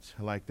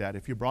I like that.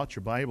 If you brought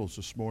your Bibles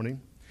this morning,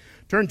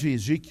 turn to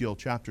Ezekiel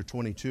chapter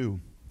 22.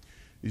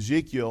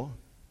 Ezekiel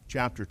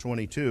chapter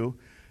 22,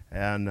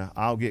 and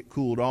I'll get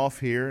cooled off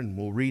here and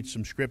we'll read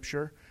some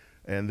scripture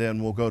and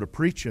then we'll go to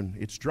preaching.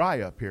 It's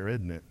dry up here,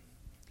 isn't it?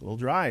 A little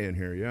dry in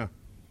here, yeah.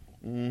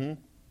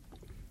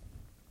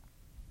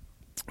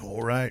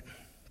 All right.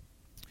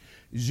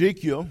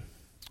 Ezekiel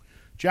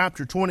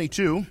chapter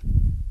 22,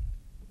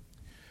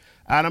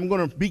 and I'm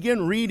going to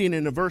begin reading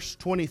in verse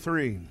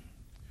 23.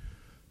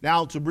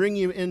 Now, to bring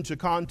you into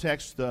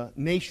context, the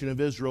nation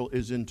of Israel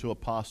is into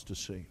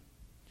apostasy.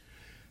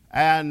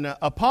 And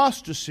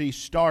apostasy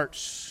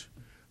starts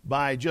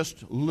by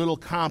just little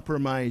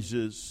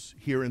compromises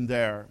here and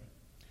there.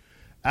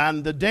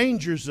 And the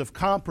dangers of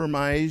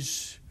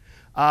compromise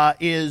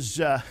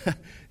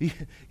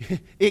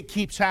it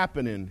keeps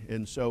happening.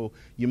 And so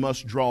you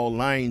must draw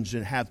lines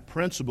and have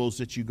principles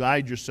that you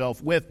guide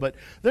yourself with. But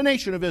the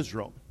nation of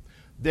Israel,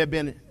 they've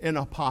been in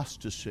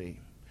apostasy.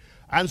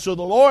 And so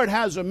the Lord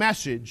has a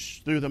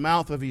message through the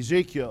mouth of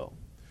Ezekiel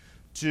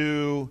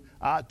to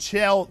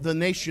tell the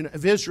nation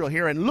of Israel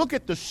here. And look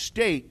at the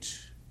state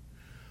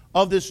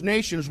of this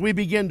nation as we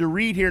begin to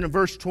read here in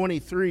verse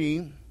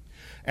 23.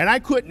 And I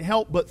couldn't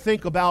help but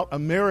think about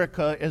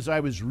America as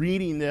I was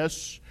reading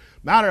this.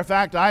 Matter of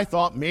fact, I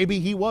thought maybe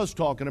he was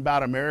talking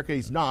about America.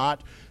 He's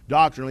not.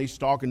 Doctrinally, he's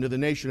talking to the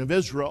nation of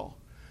Israel.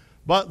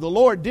 But the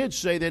Lord did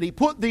say that He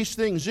put these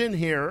things in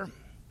here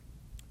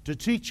to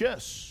teach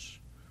us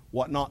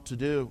what not to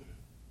do.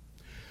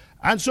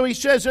 And so He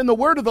says, "And the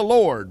word of the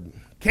Lord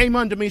came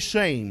unto me,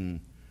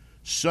 saying,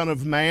 Son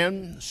of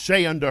man,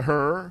 say unto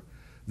her,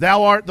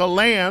 Thou art the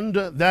land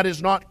that is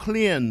not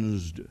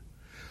cleansed,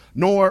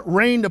 nor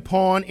rained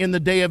upon in the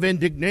day of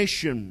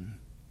indignation.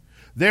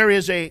 There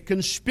is a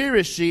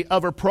conspiracy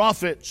of her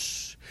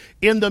prophets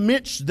in the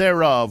midst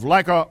thereof,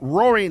 like a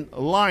roaring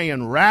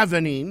lion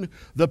ravening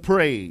the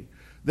prey.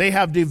 They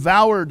have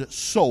devoured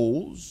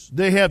souls,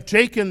 they have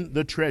taken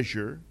the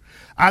treasure,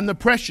 and the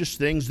precious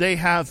things. They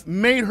have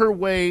made her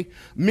way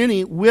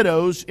many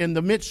widows in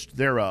the midst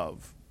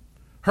thereof.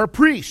 Her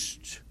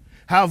priests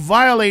have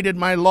violated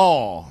my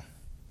law,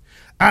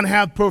 and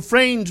have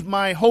profaned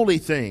my holy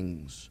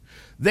things.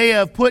 They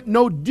have put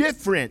no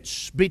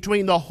difference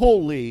between the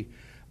holy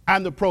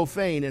and the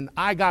profane." And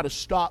I got to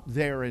stop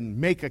there and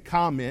make a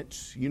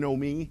comment, you know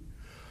me.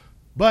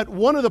 But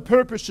one of the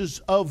purposes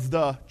of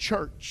the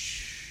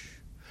church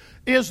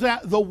is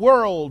that the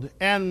world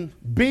and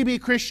baby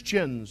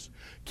Christians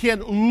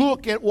can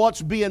look at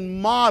what's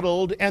being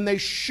modeled, and they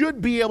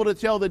should be able to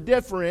tell the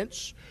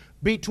difference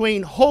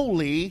between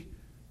holy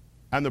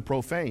and the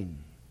profane.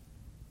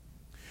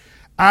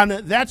 And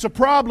that's a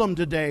problem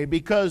today,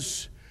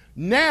 because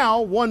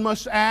now one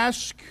must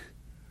ask,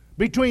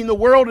 between the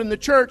world and the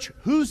church,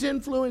 who's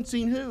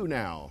influencing who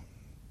now?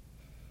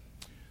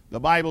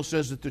 The Bible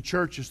says that the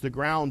church is the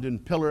ground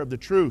and pillar of the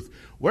truth.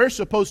 We're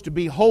supposed to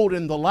be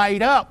holding the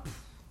light up.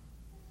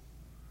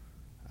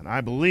 And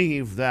I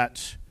believe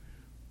that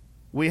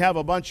we have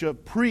a bunch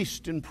of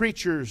priests and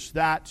preachers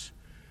that,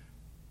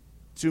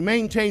 to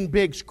maintain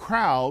big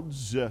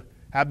crowds,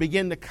 have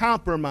begun to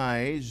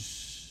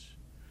compromise.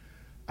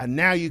 And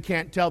now you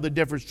can't tell the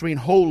difference between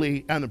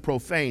holy and the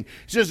profane.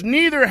 It says,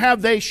 "Neither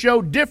have they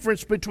showed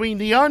difference between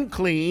the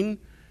unclean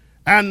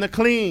and the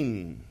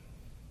clean,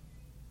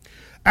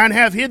 and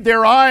have hid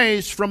their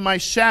eyes from my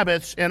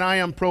Sabbaths, and I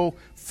am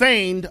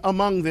profaned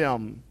among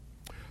them.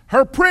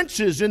 Her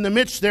princes in the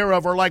midst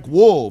thereof are like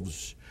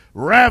wolves,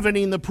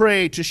 ravening the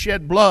prey to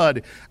shed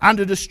blood, and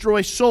to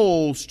destroy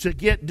souls, to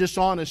get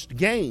dishonest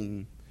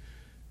gain.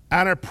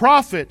 And her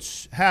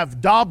prophets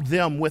have daubed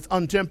them with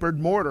untempered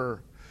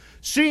mortar,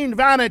 seeing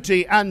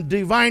vanity and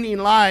divining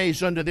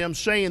lies unto them,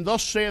 saying,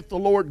 Thus saith the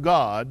Lord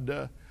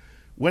God,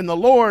 when the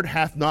Lord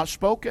hath not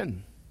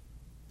spoken.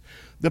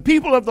 The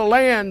people of the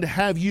land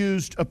have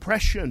used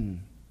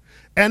oppression,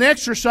 and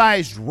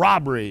exercised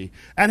robbery,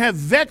 and have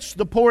vexed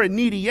the poor and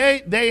needy.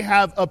 Yea, they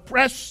have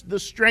oppressed the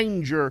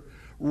stranger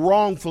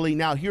wrongfully."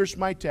 Now here's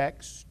my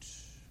text.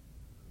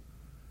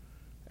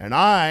 "And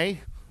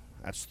I,"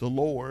 that's the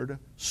Lord,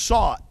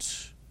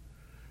 "sought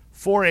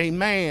for a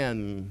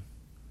man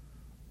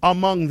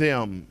among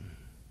them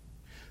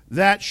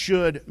that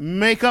should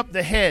make up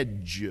the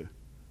hedge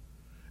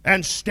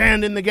and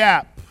stand in the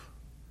gap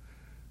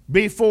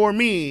before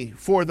me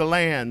for the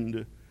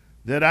land,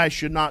 that I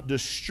should not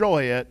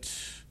destroy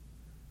it,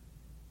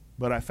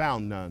 but I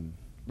found none."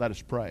 Let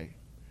us pray.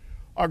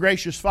 Our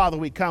gracious Father,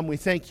 we come, we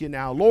thank you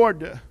now.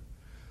 Lord,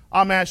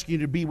 I'm asking you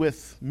to be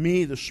with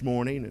me this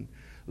morning, and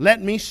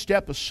let me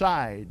step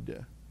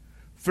aside.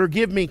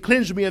 Forgive me,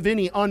 cleanse me of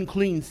any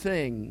unclean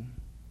thing.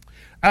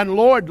 And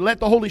Lord, let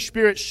the Holy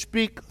Spirit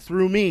speak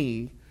through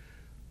me.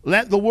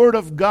 Let the Word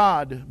of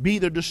God be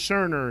the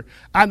discerner,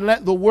 and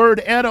let the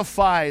Word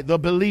edify the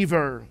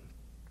believer.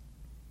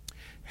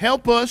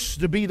 Help us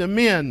to be the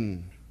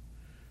men,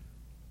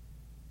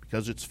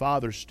 because it's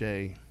Father's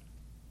Day,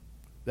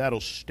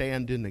 that'll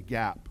stand in the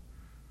gap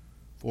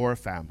for our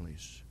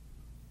families.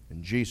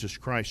 In Jesus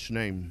Christ's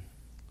name,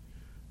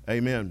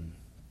 amen.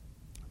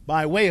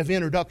 By way of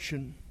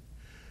introduction,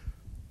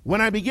 When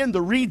I begin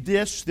to read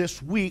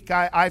this week,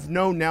 I've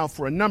known now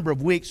for a number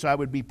of weeks I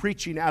would be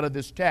preaching out of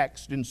this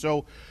text. And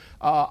so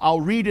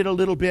I'll read it a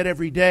little bit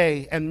every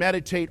day and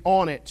meditate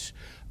on it.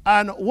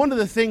 And one of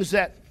the things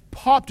that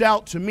popped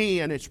out to me,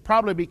 and it's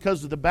probably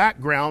because of the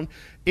background,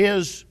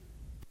 is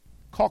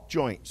caulk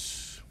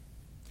joints.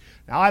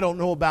 Now, I don't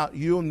know about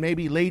you, and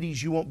maybe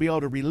ladies you won't be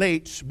able to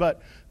relate,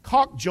 but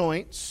caulk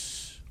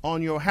joints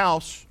on your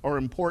house are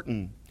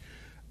important.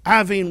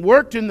 Having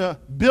worked in the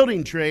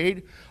building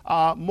trade,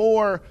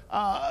 more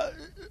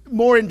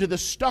into the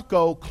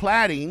stucco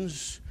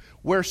claddings,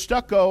 where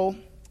stucco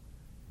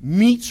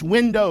meets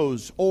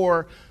windows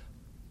or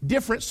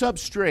different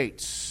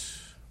substrates.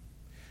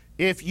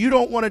 If you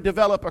don't want to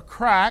develop a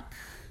crack,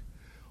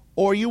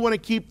 or you want to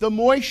keep the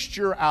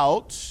moisture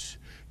out,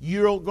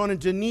 you're going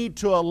to need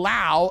to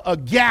allow a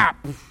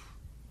gap.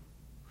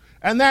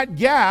 And that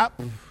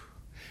gap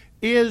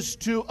is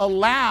to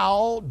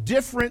allow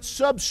different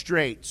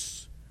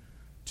substrates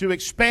to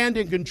expand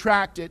and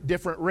contract at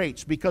different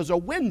rates, because a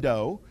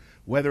window,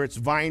 whether it's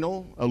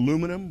vinyl,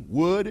 aluminum,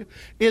 wood,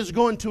 is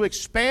going to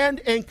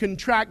expand and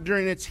contract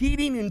during its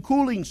heating and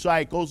cooling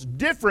cycles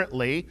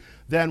differently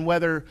than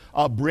whether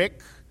a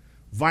brick,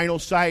 vinyl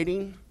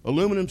siding,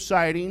 aluminum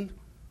siding,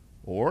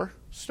 or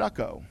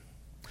stucco.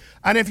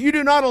 And if you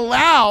do not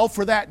allow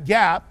for that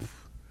gap,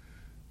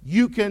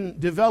 you can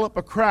develop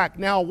a crack.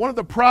 Now, one of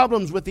the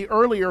problems with the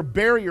earlier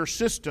barrier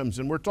systems,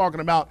 and we're talking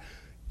about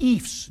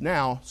EIFS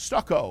now,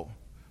 stucco,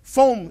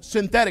 foam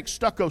synthetic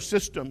stucco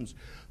systems,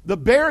 the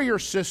barrier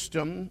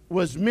system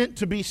was meant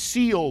to be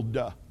sealed.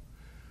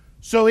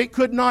 So it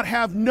could not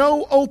have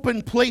no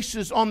open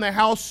places on the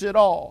house at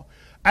all.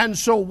 And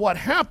so what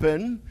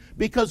happened,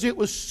 because it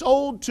was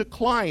sold to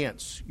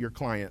clients, your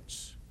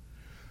clients,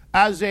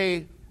 as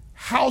a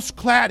house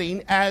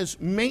cladding as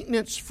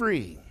maintenance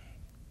free.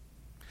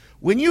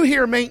 When you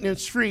hear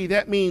maintenance free,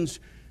 that means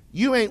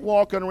you ain't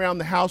walking around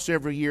the house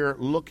every year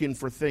looking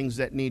for things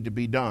that need to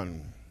be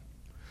done.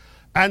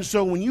 And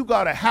so when you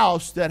got a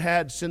house that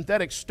had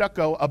synthetic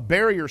stucco, a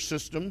barrier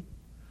system,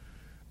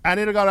 and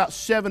it got about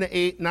 7 to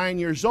 8, 9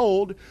 years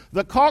old,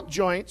 the caulk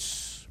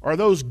joints, or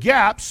those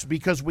gaps,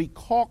 because we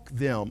caulk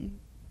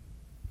them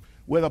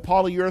with a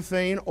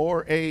polyurethane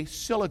or a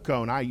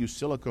silicone. I use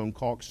silicone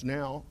caulks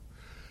now.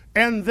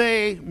 And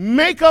they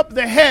make up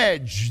the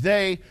hedge.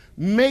 They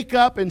make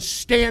up and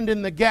stand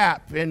in the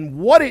gap. And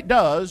what it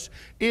does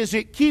is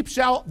it keeps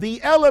out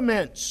the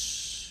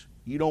elements.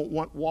 You don't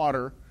want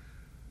water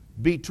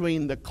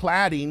between the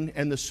cladding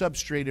and the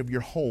substrate of your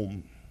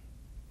home.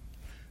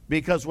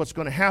 Because what's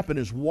going to happen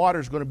is water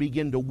is going to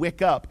begin to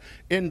wick up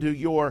into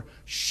your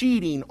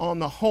sheeting on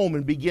the home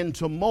and begin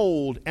to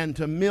mold and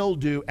to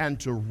mildew and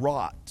to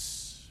rot.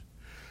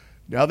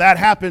 Now that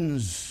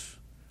happens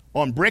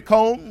on brick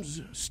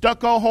homes,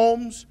 stucco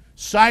homes,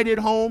 sided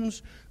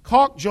homes.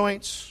 Caulk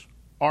joints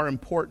are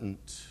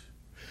important.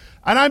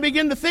 And I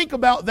begin to think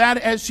about that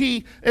as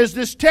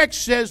this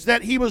text says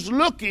that he was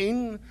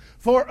looking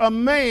for a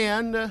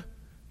man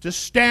to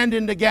stand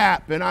in the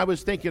gap. And I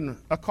was thinking,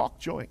 a caulk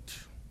joint.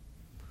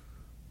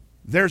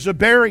 There's a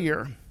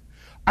barrier.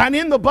 And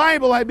in the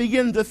Bible, I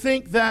begin to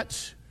think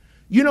that,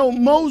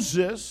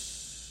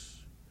 Moses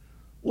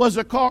was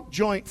a caulk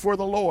joint for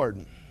the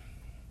Lord.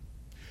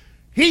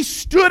 He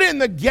stood in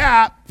the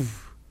gap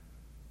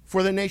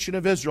for the nation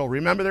of Israel.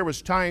 Remember, there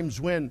was times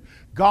when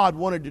God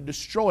wanted to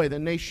destroy the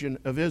nation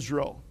of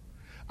Israel.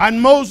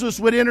 And Moses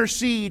would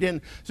intercede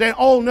and say,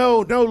 oh,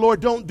 no,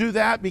 Lord, don't do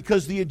that,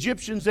 because the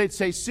Egyptians, they'd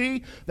say,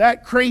 see,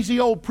 that crazy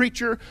old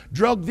preacher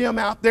drugged them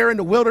out there in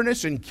the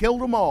wilderness and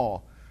killed them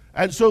all.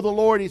 And so the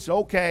Lord, he said,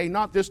 okay,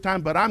 not this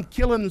time, but I'm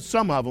killing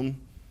some of them.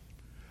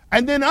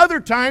 And then other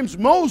times,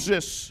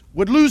 Moses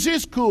would lose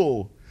his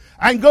cool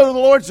and go to the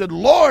Lord and said,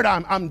 Lord,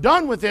 I'm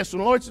done with this. And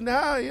the Lord said,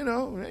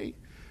 no, hey.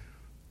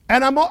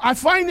 And I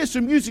find this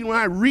amusing when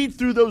I read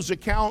through those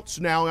accounts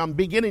now. I'm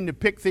beginning to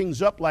pick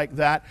things up like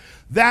that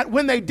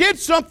when they did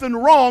something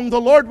wrong,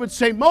 the Lord would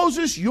say,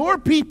 Moses, your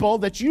people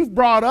that you've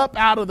brought up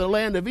out of the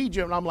land of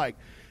Egypt. And I'm like,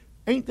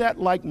 ain't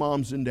that like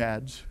moms and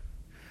dads?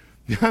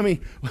 I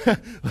mean,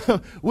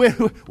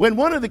 when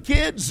one of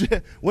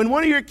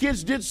your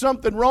kids did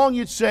something wrong,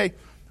 you'd say,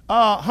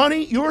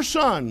 honey, your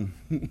son.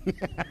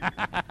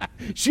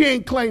 She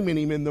ain't claiming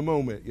him in the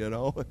moment,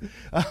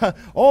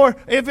 or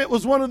if it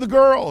was one of the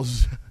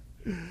girls,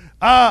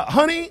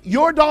 honey,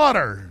 your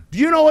daughter, do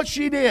you know what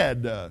she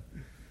did?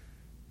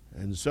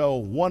 And so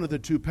one of the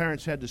two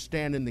parents had to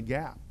stand in the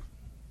gap.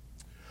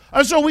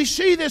 And so we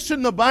see this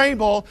in the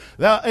Bible,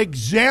 the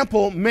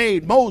example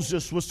made.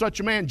 Moses was such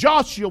a man.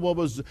 Joshua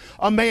was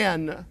a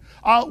man.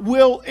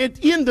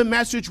 In the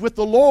message with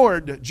the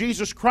Lord,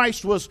 Jesus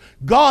Christ was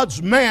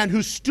God's man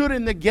who stood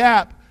in the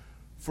gap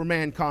for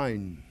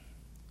mankind.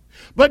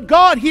 But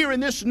God here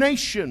in this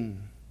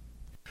nation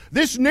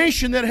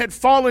that had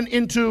fallen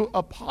into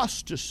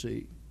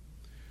apostasy,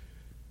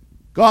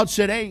 God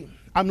said, hey,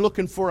 I'm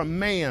looking for a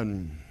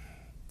man.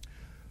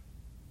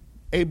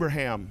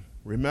 Abraham.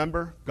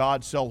 Remember,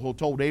 God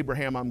told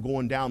Abraham, I'm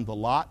going down the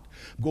Lot,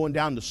 going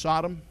down to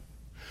Sodom.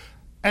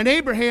 And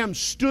Abraham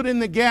stood in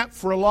the gap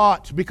for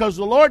Lot because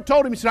the Lord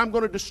told him, He said, I'm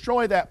going to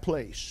destroy that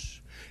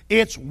place.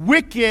 It's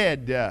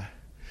wicked.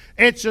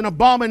 It's an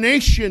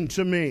abomination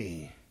to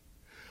me.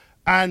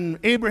 And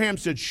Abraham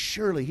said,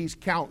 surely he's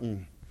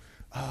counting.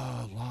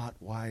 Lot,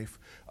 wife,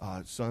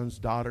 sons,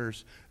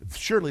 daughters.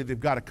 Surely they've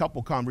got a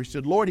couple conversations. He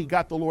said, Lord, he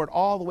got the Lord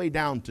all the way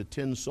down to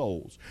 10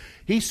 souls.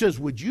 He says,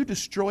 would you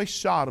destroy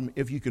Sodom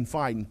if you can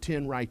find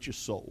 10 righteous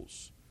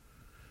souls?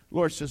 The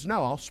Lord says,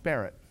 no, I'll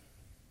spare it.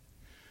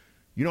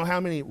 You know how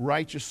many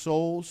righteous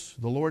souls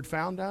the Lord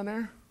found down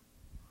there?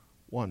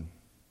 1.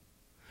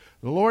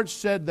 The Lord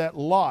said that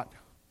Lot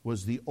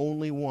was the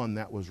only one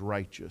that was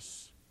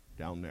righteous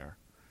down there.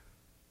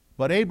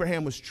 But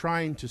Abraham was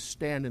trying to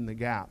stand in the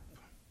gap.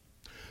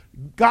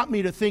 Got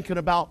me to thinking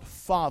about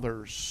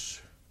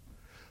fathers.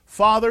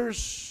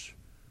 Fathers,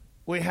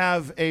 we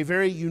have a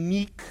very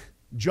unique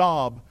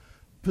job,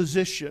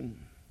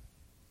 position.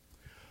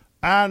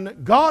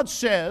 And God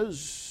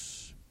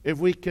says, if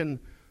we can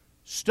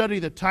study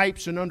the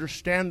types and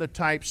understand the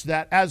types,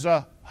 that as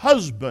a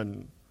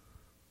husband,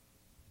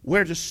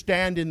 we're to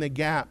stand in the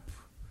gap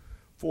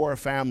for our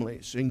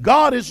families. And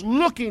God is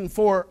looking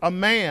for a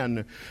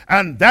man.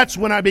 And that's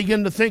when I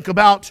begin to think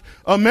about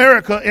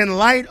America in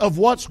light of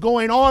what's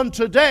going on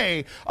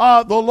today.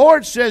 The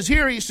Lord says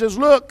here, He says,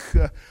 look,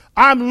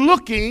 I'm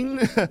looking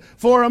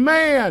for a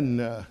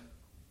man.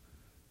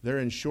 They're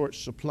in short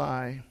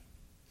supply.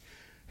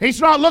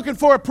 He's not looking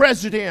for a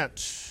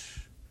president.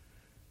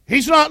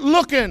 He's not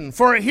looking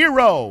for a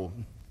hero.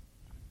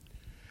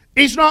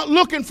 He's not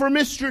looking for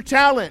Mr.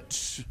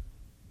 Talent.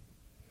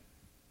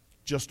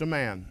 Just a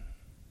man.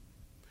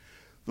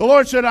 The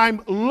Lord said,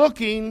 I'm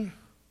looking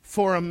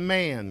for a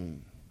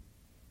man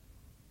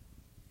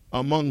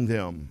among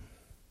them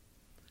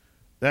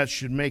that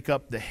should make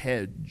up the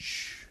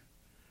hedge.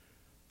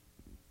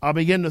 I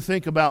begin to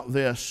think about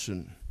this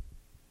in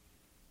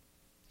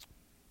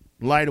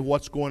light of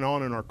what's going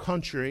on in our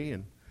country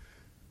and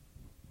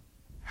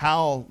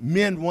how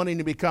men wanting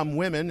to become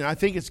women, and I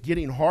think it's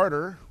getting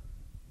harder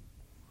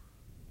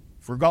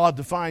for God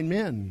to find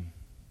men.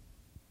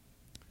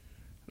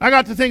 I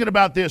got to thinking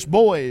about this.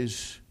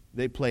 Boys,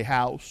 they play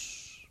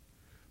house,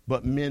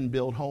 but men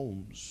build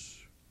homes.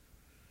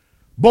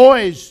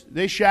 Boys,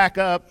 they shack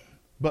up,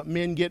 but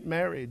men get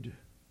married.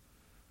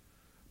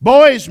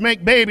 Boys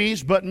make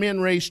babies, but men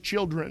raise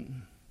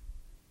children.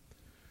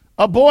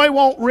 A boy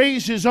won't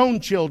raise his own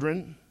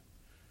children,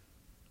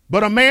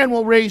 but a man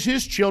will raise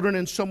his children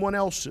and someone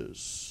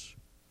else's.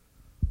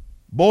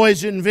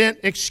 Boys invent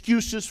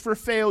excuses for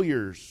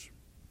failures,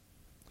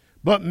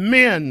 but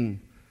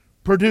men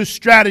produce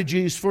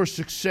strategies for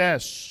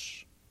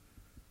success.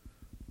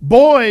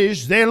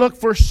 Boys, they look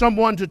for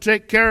someone to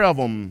take care of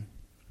them,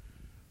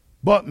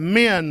 but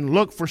men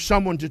look for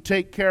someone to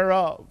take care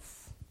of.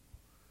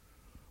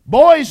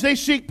 Boys, they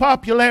seek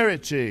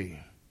popularity,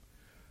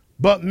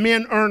 but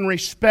men earn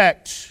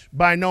respect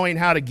by knowing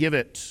how to give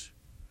it.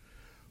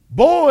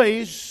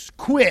 Boys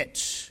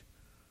quit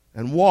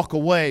and walk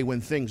away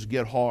when things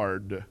get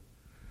hard,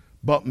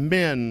 but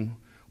men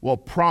will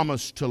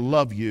promise to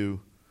love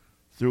you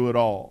through it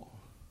all.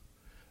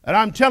 And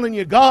I'm telling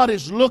you, God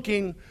is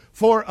looking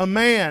for a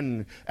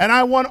man. And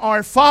I want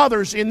our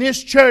fathers in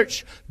this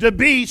church to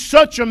be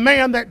such a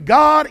man that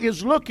God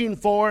is looking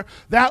for,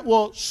 that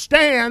will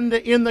stand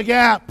in the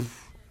gap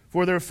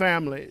for their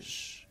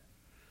families.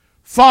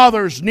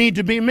 Fathers need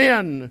to be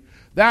men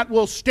that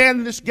will stand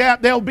in this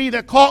gap. They'll be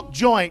the caulk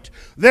joint.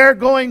 They're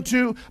going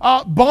to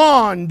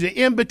bond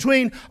in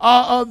between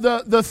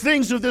the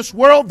things of this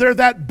world. They're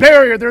that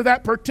barrier. They're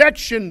that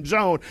protection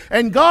zone.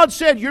 And God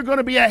said, you're going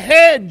to be a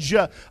hedge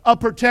of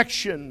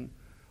protection.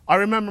 I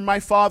remember my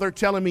father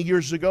telling me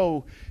years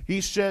ago, he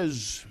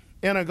says,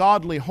 in a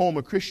godly home,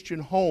 a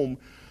Christian home,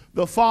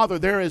 the father,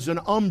 there is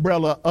an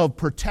umbrella of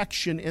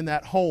protection in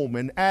that home.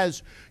 And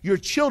as your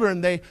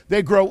children,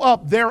 they grow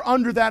up, they're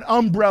under that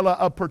umbrella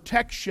of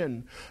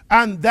protection.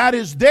 And that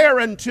is there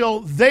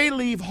until they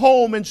leave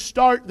home and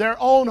start their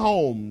own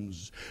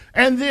homes.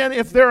 And then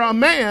if they're a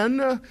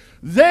man,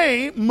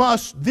 they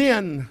must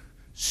then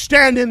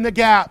stand in the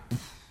gap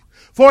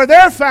for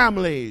their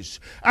families.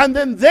 And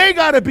then they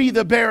got to be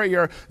the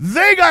barrier.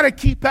 They got to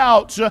keep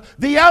out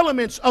the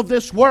elements of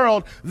this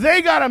world.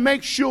 They got to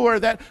make sure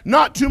that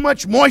not too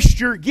much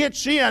moisture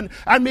gets in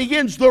and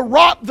begins to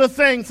rot the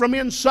thing from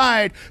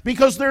inside,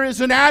 because there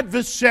is an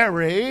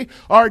adversary,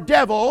 our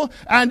devil,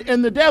 and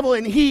the devil,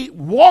 and he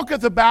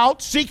walketh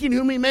about seeking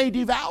whom he may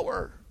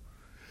devour.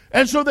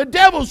 And so the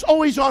devil's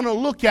always on a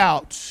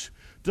lookout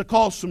to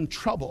cause some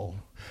trouble.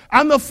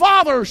 And the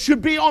father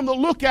should be on the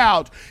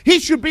lookout. He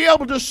should be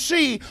able to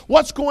see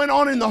what's going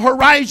on in the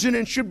horizon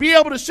and should be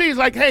able to see, it's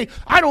like, hey,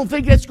 I don't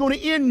think it's going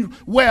to end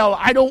well.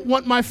 I don't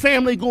want my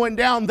family going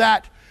down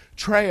that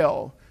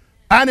trail.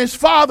 And as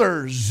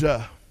fathers,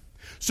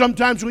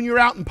 sometimes when you're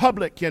out in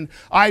public, and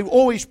I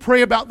always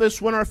pray about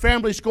this when our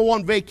families go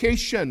on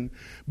vacation,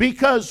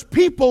 because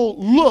people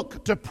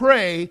look to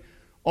prey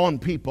on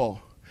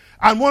people.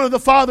 And one of the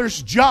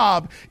father's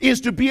job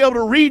is to be able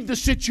to read the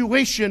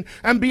situation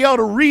and be able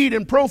to read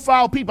and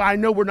profile people. I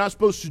know we're not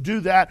supposed to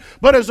do that.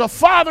 But as a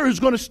father who's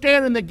going to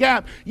stand in the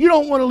gap, you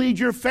don't want to lead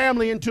your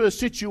family into a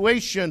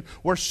situation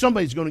where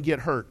somebody's going to get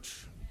hurt.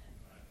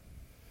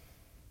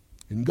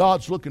 And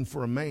God's looking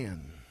for a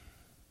man.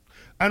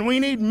 And we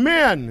need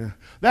men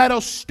that'll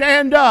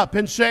stand up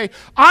and say,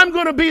 I'm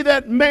going to be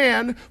that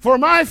man for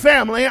my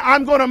family.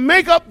 I'm going to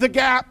make up the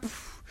gap.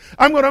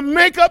 I'm going to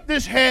make up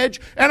this hedge,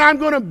 and I'm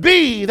going to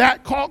be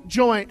that caulk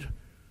joint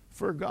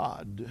for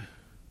God. You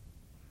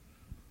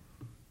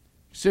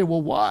say,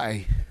 well,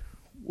 why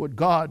would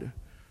God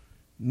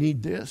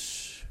need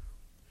this?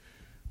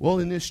 Well,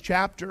 in this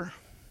chapter,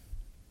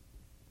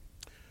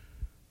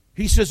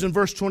 he says in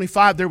verse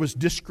 25, there was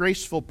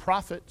disgraceful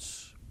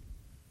prophets.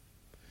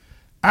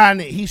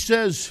 And he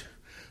says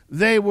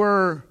they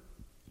were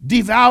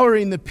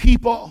devouring the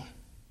people,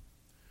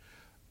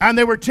 and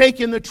they were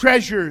taking the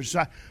treasures.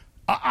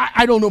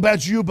 I don't know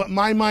about you, but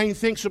my mind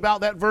thinks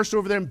about that verse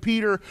over there in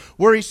Peter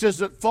where he says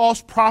that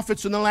false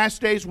prophets in the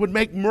last days would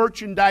make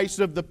merchandise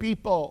of the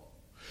people.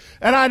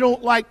 And I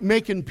don't like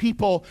making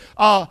people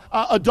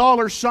a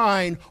dollar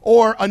sign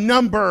or a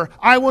number.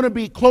 I want to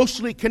be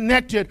closely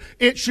connected.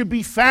 It should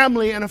be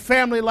family and a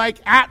family-like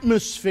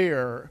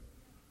atmosphere.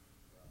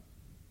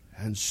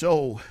 And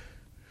so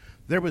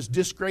there was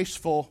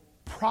disgraceful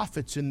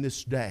prophets in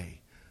this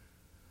day.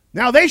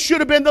 Now they should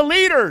have been the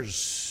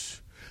leaders.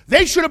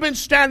 They should have been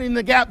standing in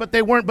the gap, but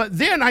they weren't. But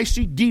then I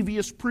see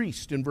devious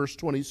priests in verse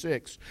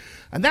 26.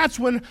 And that's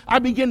when I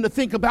begin to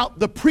think about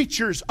the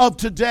preachers of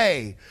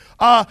today.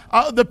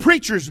 The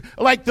preachers,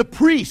 like the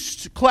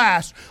priest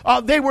class,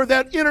 they were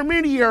that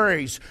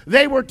intermediaries.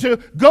 They were to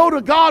go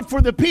to God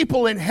for the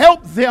people and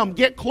help them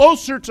get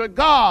closer to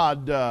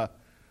God.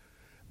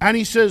 And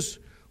he says,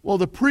 well,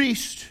 the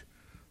priest,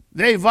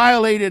 they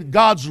violated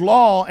God's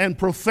law and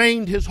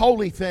profaned His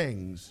holy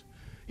things.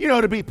 You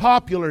know, to be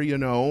popular, you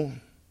know.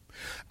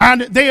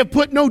 And they have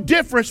put no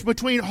difference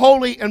between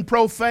holy and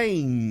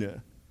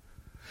profane.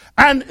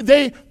 And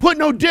they put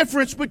no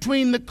difference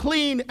between the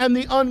clean and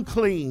the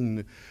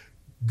unclean.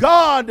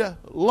 God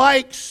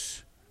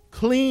likes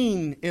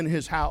clean in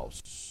His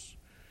house.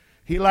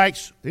 He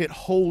likes it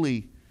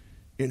holy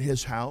in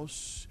His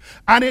house.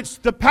 And it's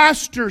the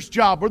pastor's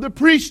job or the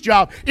priest's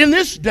job in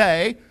this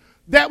day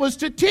that was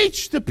to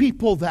teach the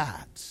people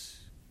that.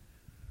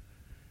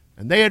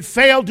 And they had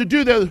failed to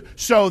do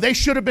so. They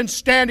should have been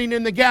standing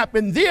in the gap.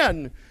 And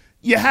then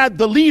you had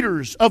the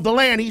leaders of the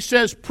land. He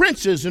says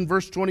princes in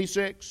verse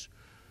 26.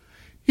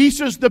 He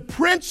says the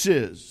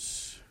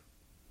princes,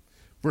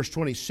 verse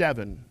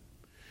 27,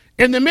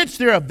 in the midst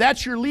thereof,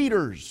 that's your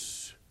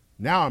leaders.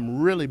 Now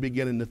I'm really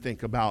beginning to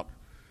think about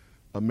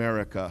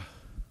America.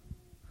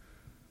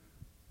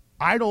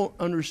 I don't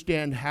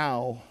understand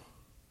how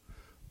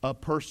a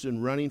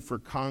person running for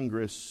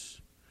Congress,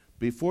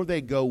 before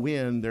they go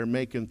in, they're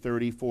making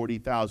 $30,000,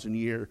 $40,000 a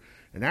year.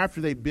 And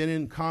after they've been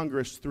in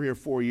Congress 3 or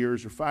 4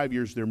 years or 5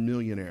 years, they're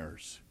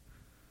millionaires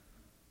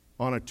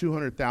on a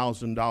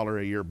 $200,000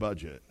 a year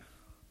budget.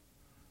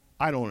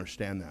 I don't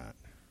understand that.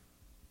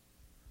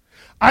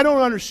 I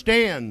don't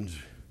understand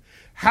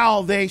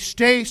how they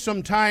stay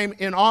some time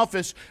in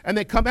office and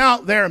they come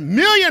out, they're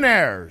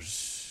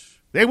millionaires.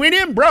 They went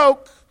in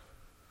broke.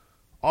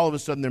 All of a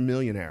sudden, they're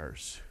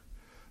millionaires.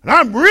 And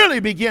I'm really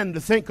beginning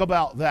to think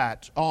about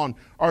that on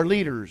our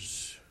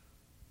leaders.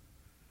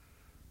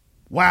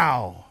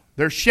 Wow.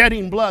 They're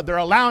shedding blood. They're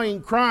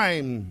allowing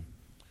crime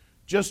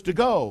just to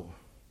go.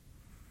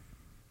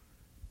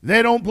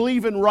 They don't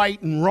believe in right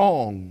and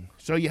wrong.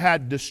 So you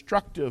had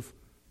destructive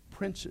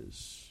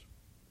princes.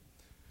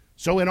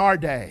 So in our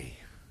day,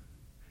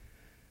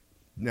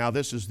 now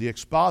this is the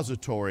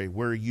expository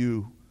where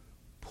you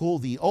pull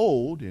the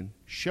old and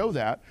show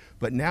that,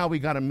 but now we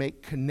got to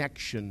make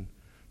connection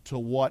to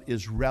what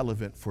is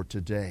relevant for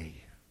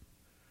today.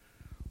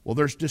 Well,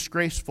 there's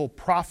disgraceful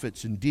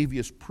prophets and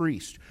devious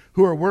priests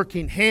who are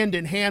working hand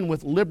in hand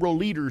with liberal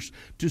leaders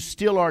to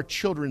steal our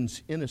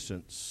children's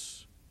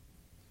innocence,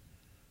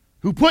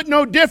 who put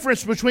no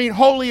difference between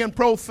holy and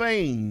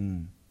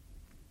profane,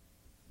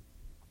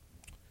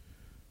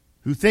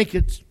 who think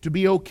it's to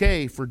be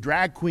okay for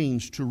drag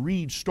queens to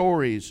read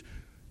stories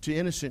to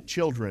innocent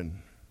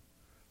children.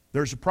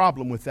 There's a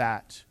problem with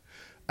that.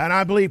 And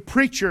I believe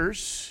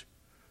preachers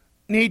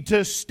need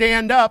to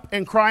stand up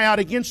and cry out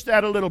against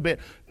that a little bit.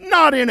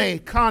 Not in a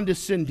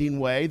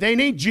condescending way. They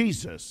need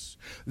Jesus.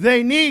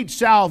 They need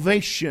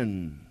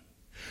salvation.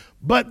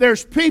 But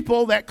there's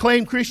people that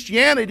claim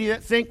Christianity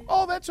that think,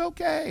 oh, that's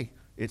okay.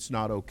 It's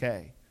not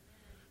okay.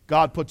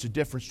 God puts a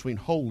difference between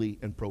holy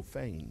and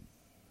profane,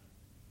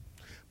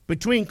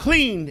 between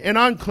clean and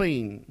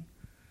unclean.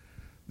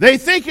 They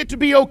think it to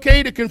be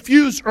okay to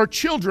confuse our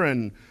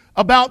children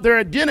about their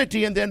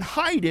identity and then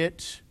hide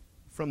it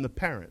from the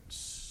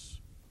parents.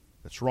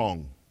 That's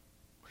wrong.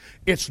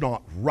 It's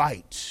not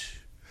right.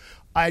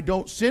 I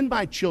don't send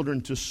my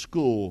children to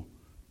school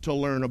to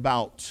learn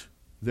about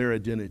their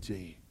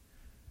identity.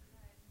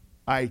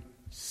 I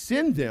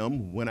send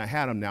them, when I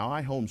had them now,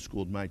 I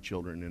homeschooled my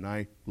children and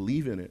I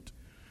believe in it.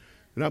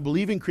 And I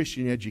believe in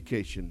Christian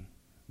education,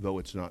 though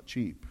it's not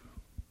cheap.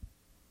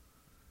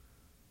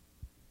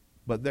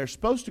 But they're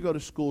supposed to go to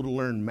school to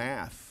learn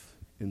math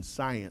and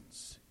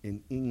science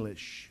and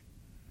English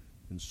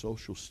and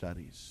social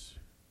studies.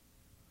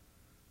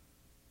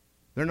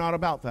 They're not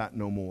about that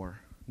no more.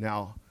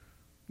 Now,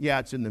 yeah,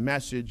 it's in the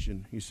message,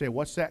 and you say,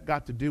 what's that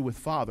got to do with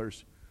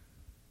fathers?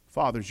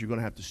 Fathers, you're going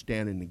to have to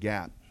stand in the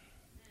gap.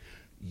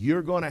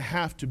 You're going to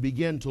have to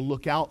begin to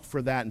look out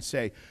for that and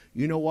say,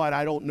 you know what,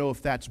 I don't know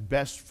if that's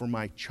best for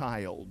my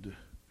child.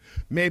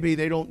 Maybe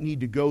they don't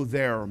need to go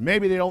there.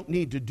 Maybe they don't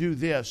need to do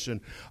this.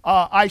 And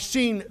I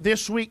seen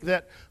this week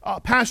that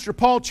Pastor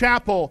Paul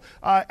Chappell,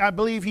 I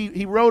believe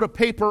he wrote a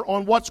paper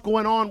on what's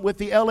going on with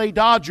the LA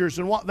Dodgers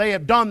and what they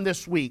have done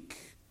this week.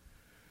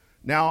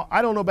 Now,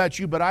 I don't know about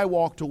you, but I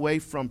walked away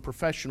from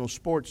professional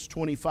sports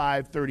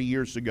 25, 30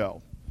 years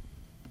ago.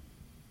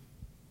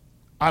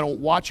 I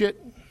don't watch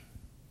it.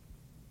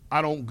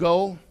 I don't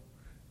go.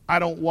 I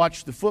don't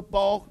watch the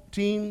football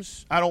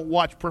teams. I don't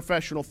watch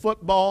professional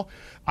football.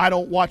 I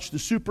don't watch the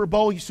Super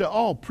Bowl. You say,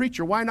 oh,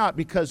 preacher, why not?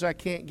 Because I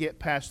can't get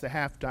past the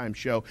halftime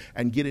show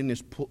and get in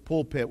this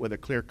pulpit with a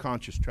clear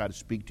conscience try to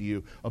speak to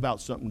you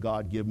about something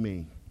God give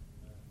me.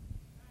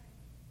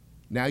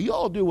 Now, you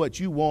all do what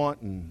you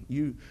want and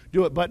you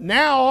do it. But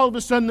now, all of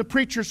a sudden, the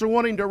preachers are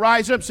wanting to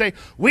rise up and say,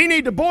 we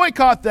need to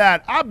boycott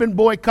that. I've been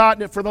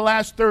boycotting it for the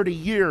last 30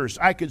 years.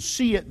 I could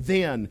see it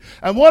then.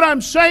 And what I'm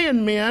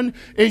saying, men,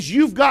 is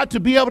you've got to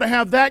be able to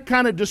have that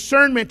kind of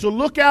discernment to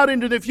look out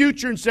into the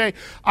future and say,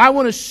 I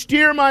want to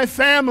steer my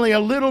family a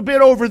little bit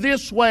over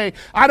this way.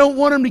 I don't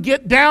want them to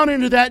get down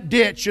into that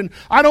ditch. And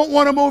I don't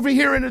want them over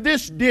here into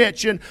this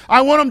ditch. And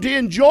I want them to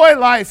enjoy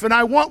life. And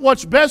I want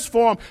what's best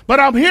for them. But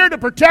I'm here to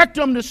protect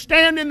them, to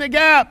stand in the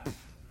gap.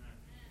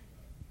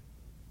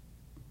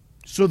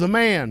 So the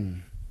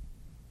man,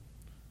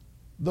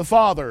 the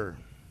father,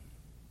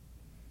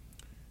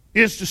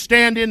 is to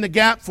stand in the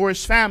gap for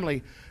his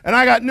family. And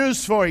I got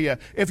news for you.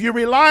 If you're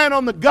relying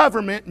on the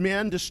government,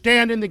 men, to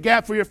stand in the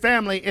gap for your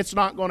family, it's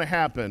not going to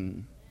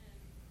happen.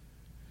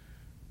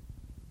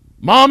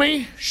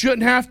 Mommy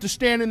shouldn't have to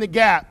stand in the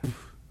gap,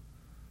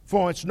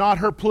 for it's not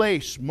her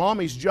place.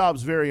 Mommy's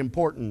job's very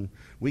important.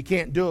 We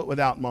can't do it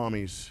without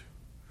mommies.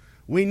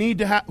 We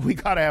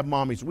got to have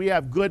mommies. We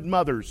have good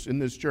mothers in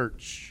this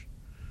church.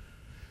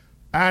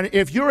 And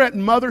if you're at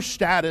mother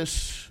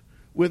status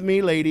with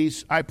me,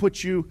 ladies, I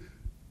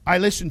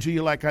listen to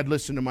you like I'd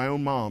listen to my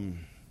own mom.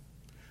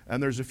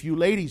 And there's a few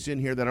ladies in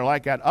here that are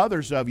like that.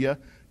 Others of you,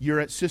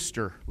 you're at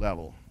sister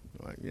level.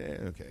 Like, yeah,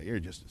 okay, you're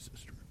just a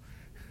sister.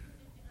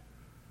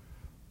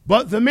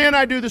 But the men,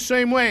 I do the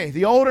same way.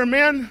 The older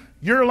men,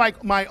 you're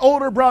like my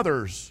older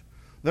brothers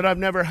that I've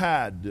never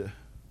had.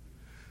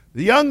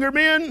 The younger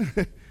men,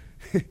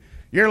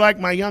 you're like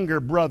my younger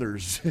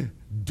brothers.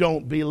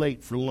 Don't be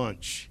late for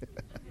lunch.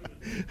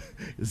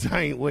 Because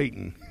I ain't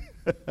waiting.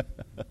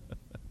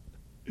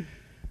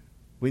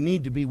 We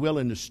need to be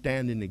willing to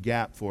stand in the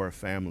gap for our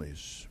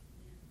families.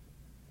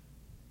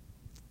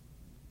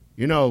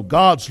 You know,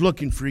 God's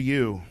looking for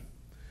you,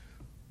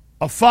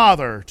 a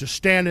father, to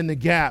stand in the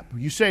gap.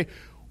 You say,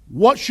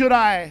 what should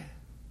I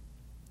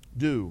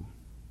do?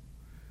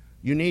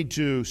 You need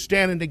to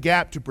stand in the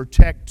gap to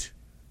protect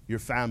your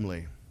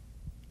family.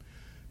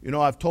 You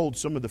know, I've told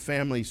some of the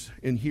families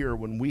in here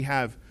when we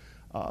have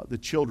the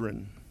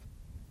children,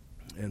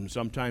 and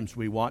sometimes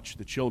we watch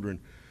the children,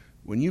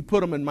 when you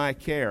put them in my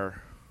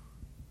care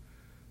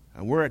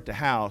and we're at the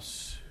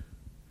house,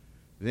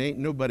 there ain't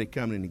nobody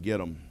coming to get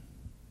them.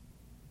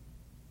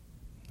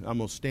 I'm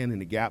going to stand in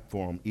the gap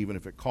for them, even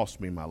if it costs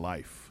me my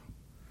life.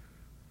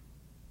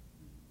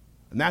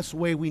 And that's the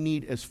way we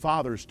need as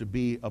fathers to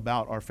be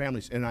about our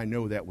families, and I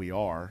know that we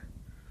are.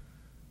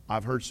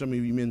 I've heard some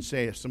of you men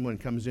say if someone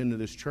comes into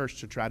this church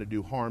to try to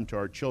do harm to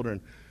our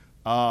children,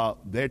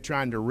 they're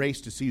trying to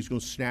race to see who's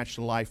going to snatch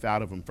the life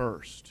out of them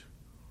first.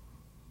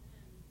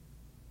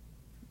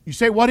 You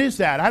say, what is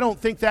that? I don't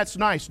think that's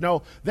nice.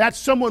 No, that's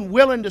someone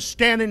willing to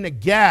stand in the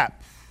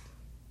gap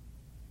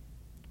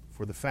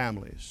for the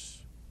families.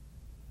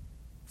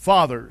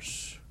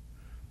 Fathers,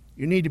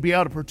 you need to be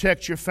able to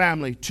protect your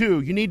family.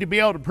 2, you need to be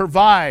able to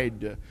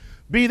provide.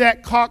 Be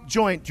that cock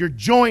joint. You're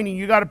joining.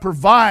 You got to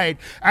provide.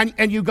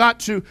 And you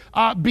got to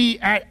be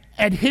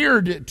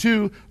adhered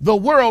to the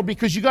world,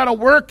 because you got to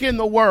work in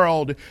the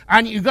world.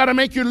 And you got to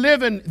make your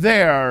living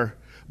there.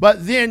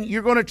 But then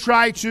you're going to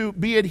try to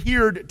be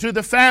adhered to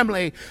the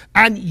family.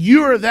 And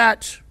you're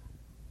that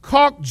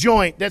cock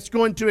joint that's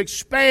going to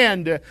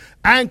expand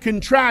and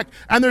contract.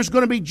 And there's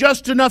going to be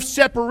just enough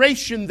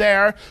separation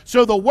there.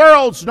 So the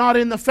world's not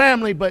in the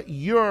family, but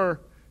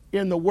you're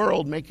in the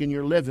world making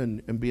your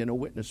living and being a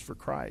witness for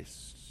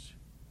Christ.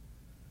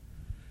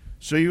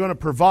 So you're going to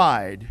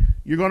provide.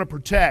 You're going to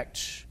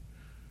protect.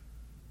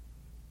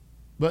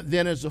 But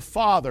then as a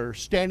father,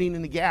 standing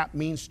in the gap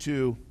means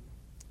to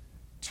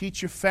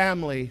teach your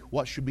family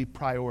what should be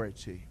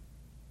priority.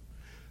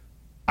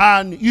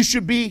 And you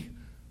should be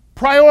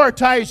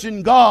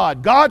prioritizing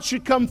God. God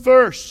should come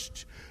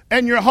first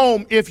in your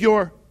home if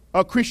you're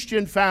a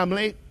Christian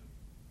family.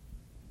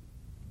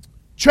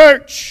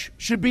 Church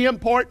should be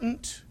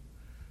important,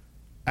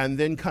 and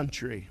then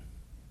country.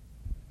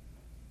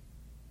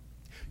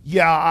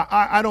 Yeah,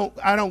 I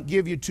don't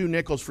give you 2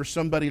 nickels for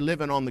somebody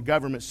living on the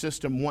government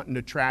system wanting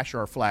to trash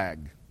our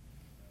flag.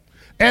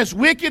 As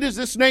wicked as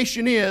this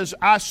nation is,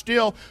 I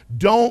still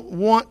don't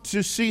want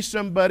to see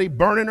somebody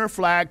burning our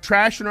flag,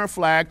 trashing our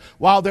flag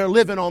while they're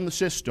living on the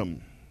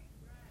system.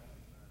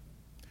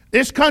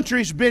 This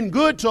country's been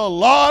good to a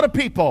lot of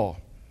people.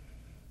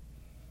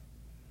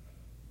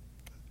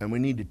 And we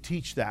need to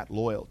teach that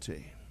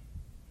loyalty.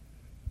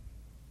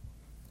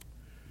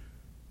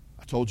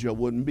 I told you I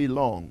wouldn't be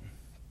long.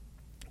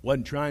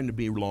 Wasn't trying to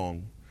be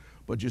long,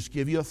 but just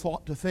give you a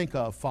thought to think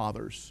of,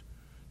 fathers,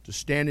 to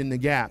stand in the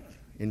gap.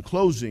 In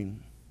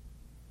closing,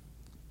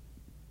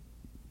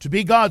 to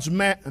be God's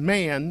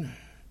man,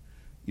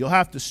 you'll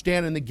have to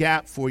stand in the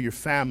gap for your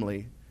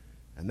family,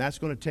 and that's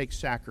going to take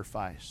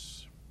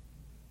sacrifice.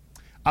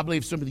 I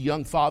believe some of the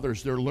young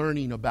fathers, they're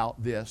learning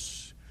about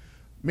this.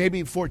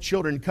 Maybe before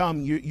children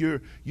come, you're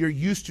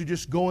used to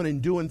just going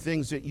and doing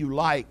things that you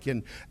like,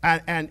 and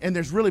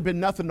there's really been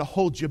nothing to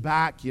hold you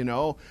back, you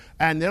know.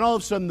 And then all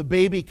of a sudden the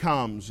baby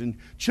comes and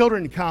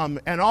children come,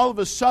 and all of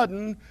a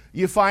sudden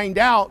you find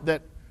out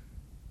that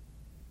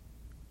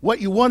what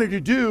you wanted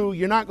to do,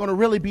 you're not going to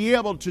really be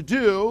able to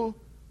do,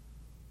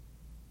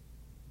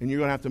 and you're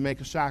going to have to make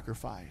a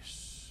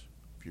sacrifice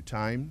of your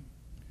time,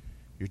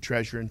 your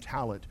treasure, and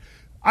talent.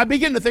 I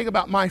begin to think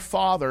about my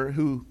father,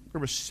 who,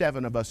 there were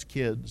 7 of us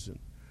kids, and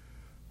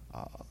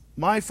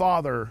my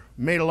father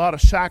made a lot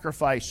of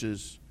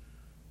sacrifices,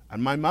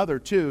 and my mother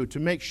too, to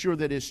make sure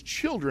that his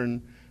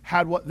children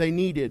had what they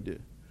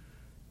needed.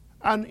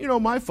 And, you know,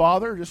 my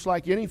father, just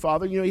like any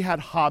father, you know, he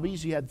had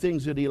hobbies, he had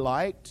things that he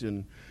liked,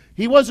 and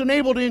he wasn't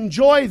able to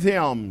enjoy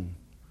them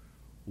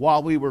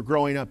while we were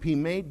growing up. He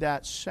made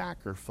that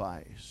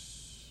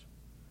sacrifice.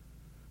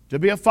 To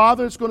be a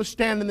father that's going to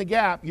stand in the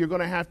gap, you're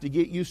going to have to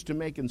get used to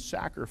making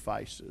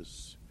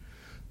sacrifices.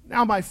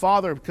 Now my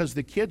father, because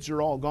the kids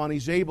are all gone,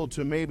 he's able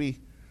to maybe,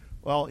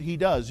 well, he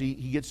does. He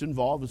gets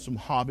involved in some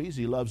hobbies.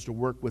 He loves to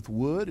work with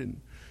wood, and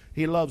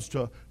he loves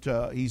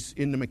he's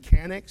into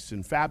mechanics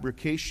and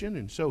fabrication,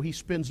 and so he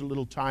spends a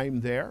little time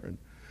there. And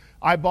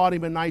I bought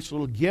him a nice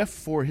little gift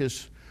for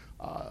his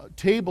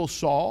table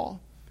saw,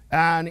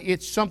 and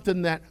it's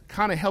something that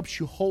kind of helps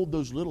you hold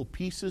those little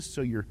pieces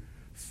so your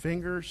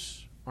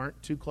fingers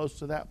aren't too close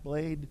to that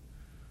blade.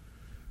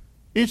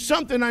 It's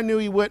something I knew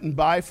he wouldn't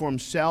buy for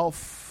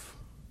himself,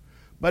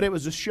 but it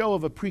was a show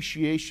of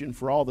appreciation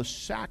for all the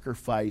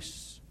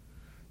sacrifice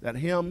that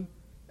him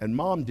and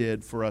Mom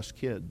did for us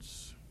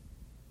kids.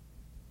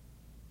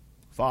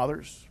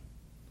 Fathers,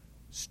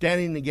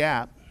 standing in the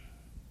gap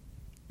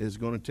is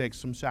going to take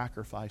some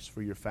sacrifice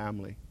for your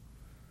family.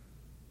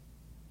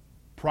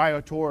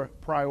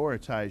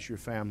 Prioritize your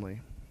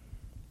family.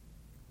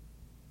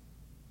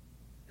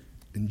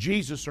 And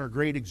Jesus, our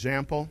great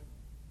example.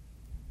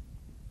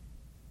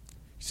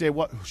 You say,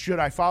 "What should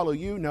I follow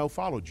you?" No,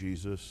 follow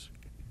Jesus.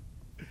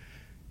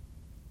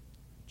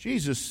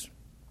 Jesus,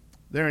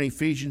 there in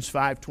Ephesians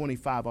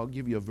 5:25, I'll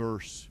give you a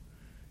verse.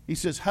 He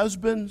says,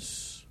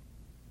 "Husbands,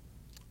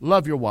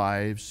 love your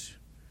wives,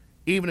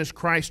 even as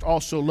Christ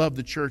also loved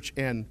the church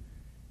and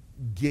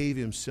gave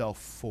himself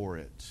for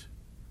it."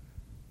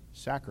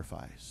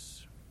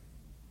 Sacrifice.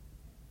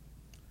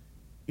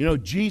 You know,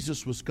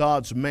 Jesus was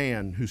God's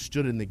man who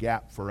stood in the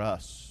gap for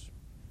us.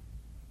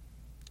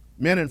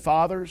 Men and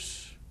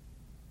fathers,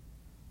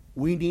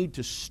 we need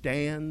to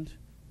stand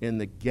in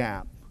the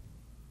gap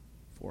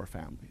for our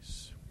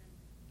families.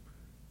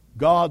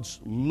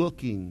 God's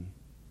looking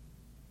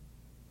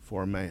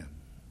for a man.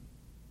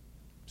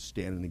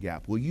 Stand in the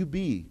gap. Will you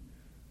be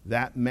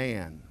that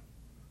man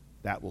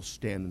that will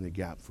stand in the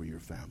gap for your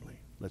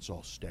family? Let's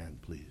all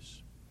stand,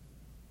 please.